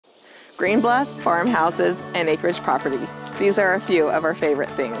Greenbluff, Farmhouses, and Acreage property. These are a few of our favorite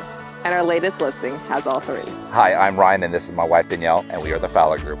things, and our latest listing has all three. Hi, I'm Ryan, and this is my wife Danielle, and we are the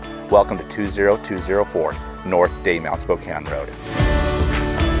Fowler Group. Welcome to 20204 North Daymount Spokane Road.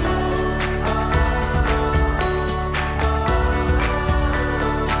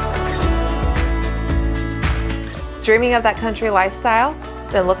 Dreaming of that country lifestyle?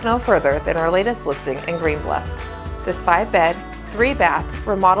 Then look no further than our latest listing in Greenbluff. This 5-bed, 3-bath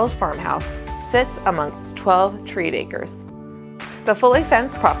remodeled farmhouse sits amongst 12 treed acres. The fully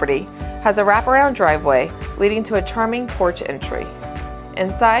fenced property has a wraparound driveway leading to a charming porch entry.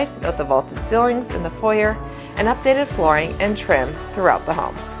 Inside, note the vaulted ceilings in the foyer and updated flooring and trim throughout the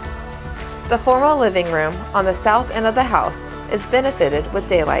home. The formal living room on the south end of the house is benefited with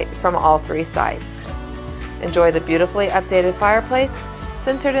daylight from all 3 sides. Enjoy the beautifully updated fireplace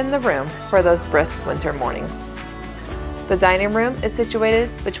centered in the room for those brisk winter mornings. The dining room is situated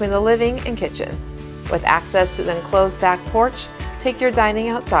between the living and kitchen. With access to the enclosed back porch, take your dining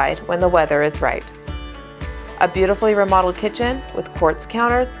outside when the weather is right. A beautifully remodeled kitchen with quartz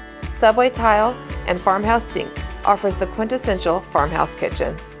counters, subway tile, and farmhouse sink offers the quintessential farmhouse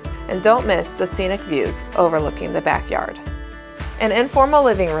kitchen. And don't miss the scenic views overlooking the backyard. An informal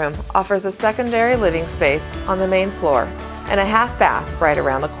living room offers a secondary living space on the main floor and a half bath right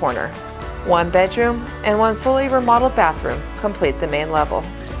around the corner. 1 bedroom and 1 fully remodeled bathroom complete the main level.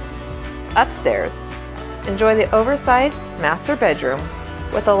 Upstairs, enjoy the oversized master bedroom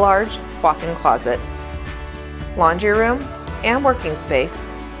with a large walk-in closet, laundry room and working space,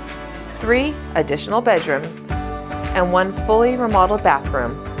 3 additional bedrooms, and 1 fully remodeled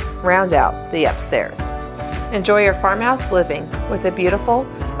bathroom round out the upstairs. Enjoy your farmhouse living with a beautiful,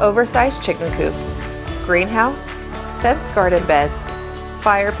 oversized chicken coop, greenhouse, fenced garden beds,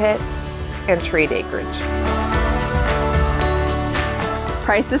 fire pit, and treed acreage.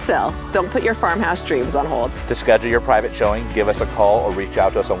 Price to sell. Don't put your farmhouse dreams on hold. To schedule your private showing, give us a call or reach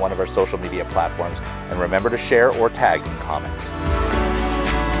out to us on one of our social media platforms. And remember to share or tag in comments.